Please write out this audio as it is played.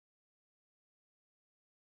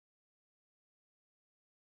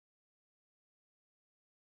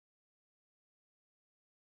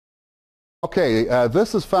Okay,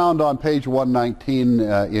 this is found on page 119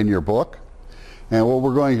 in your book, and what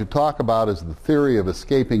we're going to talk about is the theory of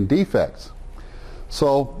escaping defects.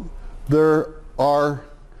 So there are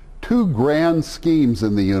two grand schemes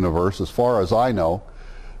in the universe, as far as I know,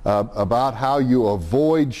 about how you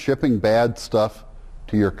avoid shipping bad stuff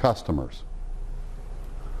to your customers.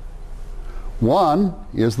 One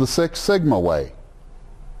is the Six Sigma way,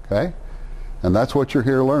 okay? And that's what you're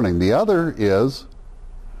here learning. The other is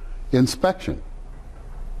inspection.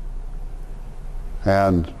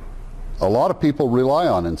 And a lot of people rely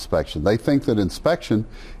on inspection. They think that inspection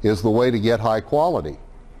is the way to get high quality.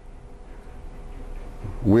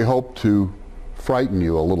 We hope to frighten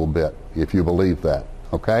you a little bit if you believe that,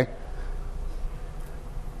 okay?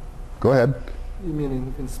 Go ahead. You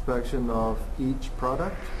mean inspection of each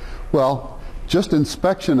product? Well, just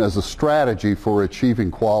inspection as a strategy for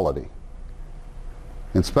achieving quality.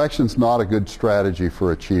 Inspection's not a good strategy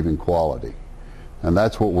for achieving quality. And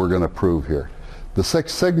that's what we're going to prove here. The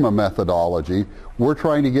Six Sigma methodology, we're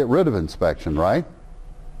trying to get rid of inspection, right?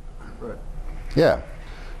 Right. Yeah.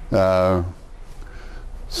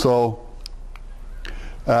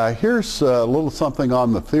 Here's a little something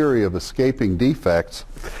on the theory of escaping defects.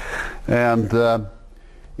 And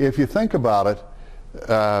if you think about it,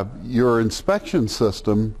 your inspection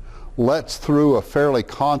system lets through a fairly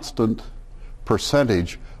constant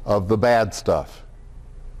percentage of the bad stuff.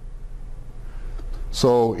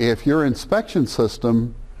 So if your inspection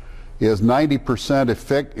system is 90%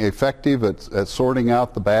 effective at sorting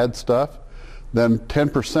out the bad stuff, then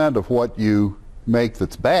 10% of what you make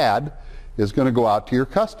that's bad is going to go out to your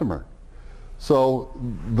customer. So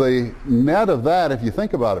the net of that, if you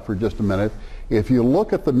think about it for just a minute, if you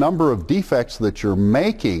look at the number of defects that you're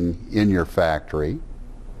making in your factory,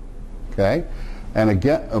 okay, and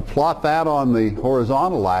again, plot that on the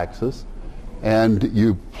horizontal axis, and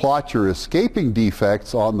you plot your escaping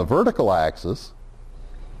defects on the vertical axis,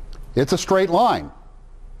 it's a straight line.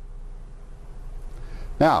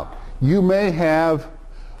 Now, you may have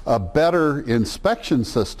a better inspection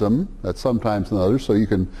system at sometimes than others, so you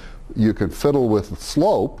can fiddle with the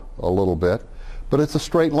slope a little bit, but it's a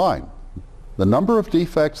straight line. The number of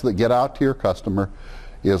defects that get out to your customer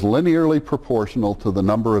is linearly proportional to the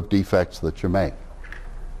number of defects that you make.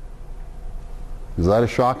 Is that a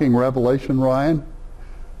shocking revelation, Ryan?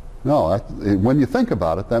 No, when you think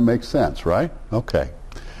about it, that makes sense, right? Okay.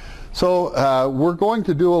 So we're going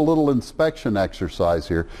to do a little inspection exercise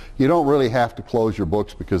here. You don't really have to close your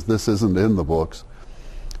books because this isn't in the books.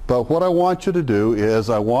 But what I want you to do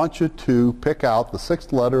is I want you to pick out the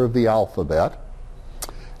sixth letter of the alphabet.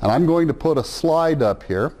 And I'm going to put a slide up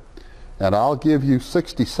here, and I'll give you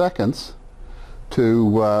 60 seconds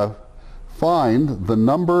to find the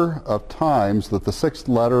number of times that the sixth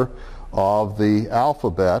letter of the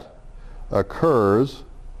alphabet occurs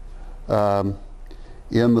in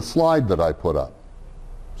the slide that I put up.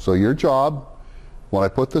 So your job, when I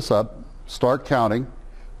put this up, start counting.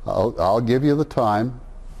 I'll give you the time,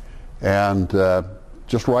 and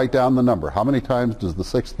just write down the number. How many times does the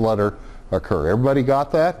sixth letter occur? Everybody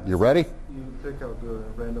got that? You ready? You pick out the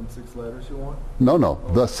random 6 letters you want? No,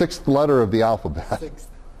 the sixth letter of the alphabet. Sixth.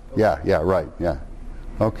 Yeah, right, yeah.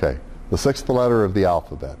 Okay, the sixth letter of the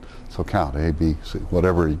alphabet. So count A, B, C,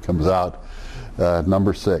 whatever comes out.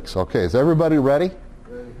 Number 6. Okay, is everybody ready?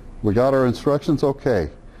 Ready. We got our instructions? Okay.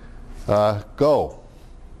 Go.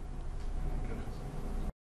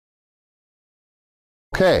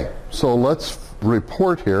 Okay, so let's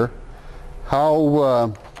report here.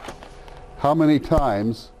 How many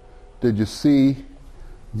times did you see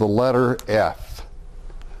the letter F?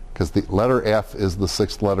 Because the letter F is the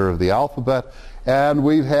sixth letter of the alphabet, and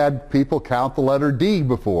we've had people count the letter D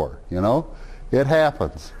before, you know? It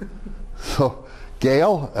happens. So,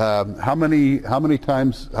 Gail, how many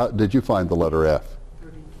times did you find the letter F?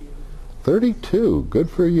 32. 32, good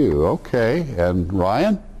for you. Okay, and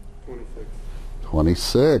Ryan? 46.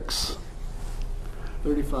 26.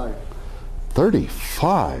 35.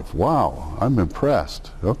 35, wow, I'm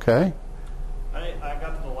impressed. Okay. I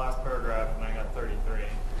got to the last paragraph and I got 33.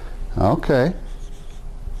 Okay.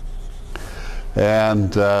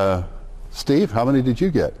 And Steve, how many did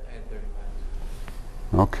you get? I had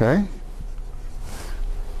 35. Okay.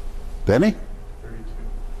 Benny?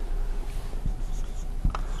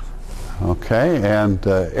 32. Okay, and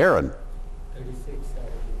Aaron? 36.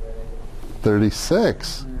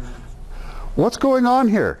 36. What's going on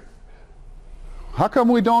here? How come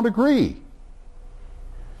we don't agree?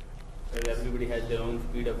 Everybody has their own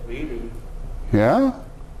speed of reading. Yeah?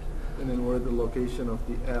 And then where's the location of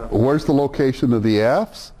the F? Where's the location of the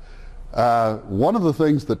F's? one of the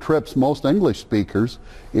things that trips most English speakers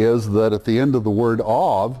is that at the end of the word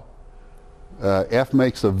of, F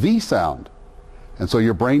makes a V sound. And so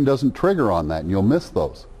your brain doesn't trigger on that, and you'll miss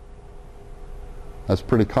those. That's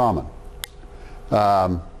pretty common.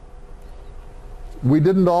 We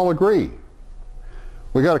didn't all agree.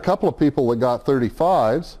 We got a couple of people that got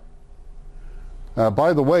 35s.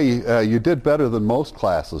 By the way, you did better than most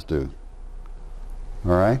classes do.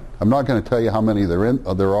 All right? I'm not going to tell you how many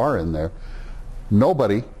there are in there.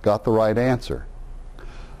 Nobody got the right answer.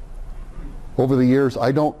 Over the years,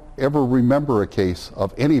 I don't ever remember a case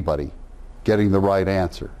of anybody getting the right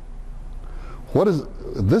answer. What is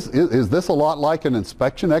this? Is this a lot like an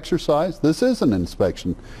inspection exercise? This is an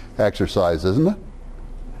inspection exercise, isn't it?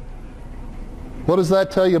 What does that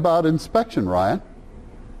tell you about inspection, Ryan?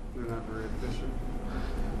 They're not very efficient.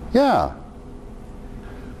 Yeah.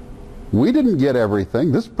 We didn't get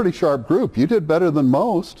everything. This is a pretty sharp group. You did better than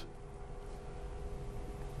most.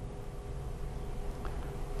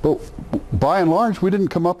 But by and large, we didn't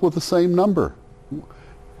come up with the same number.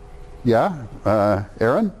 Yeah?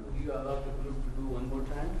 Aaron? Would you allow the group to do one more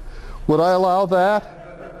time? Would I allow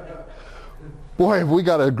that? Boy, have we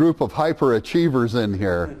got a group of hyperachievers in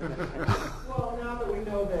here. Well, now that we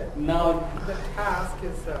know that Now, the task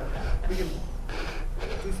is, we can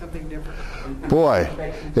do something different. Boy,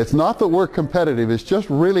 it's not that we're competitive. It's just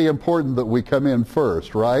really important that we come in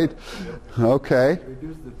first, right? Okay.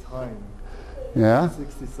 Reduce the time. Yeah?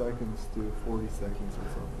 60 seconds to 40 seconds or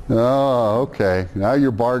something. Oh, okay. Now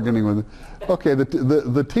you're bargaining with it. Okay,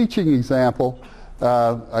 the teaching example,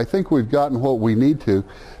 I think we've gotten what we need to.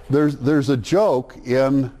 There's a joke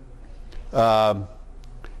in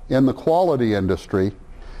the quality industry,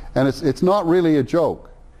 and it's not really a joke.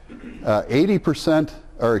 80%,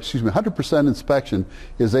 or excuse me, 100% inspection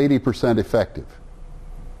is 80% effective.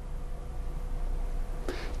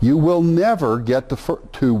 You will never get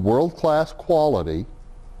to world-class quality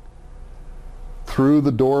through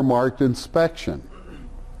the door-marked inspection.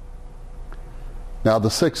 Now, the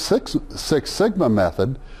Six Sigma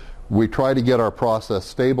method, we try to get our process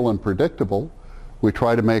stable and predictable. We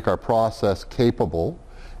try to make our process capable,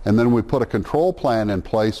 and then we put a control plan in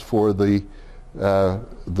place for the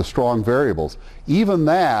strong variables. Even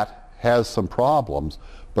that has some problems,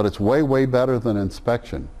 but it's way, way better than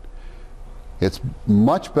inspection. It's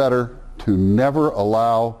much better to never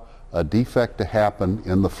allow a defect to happen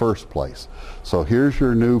in the first place. So here's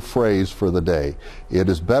your new phrase for the day. It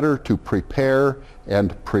is better to prepare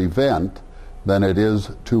and prevent than it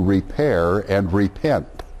is to repair and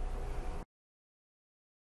repent.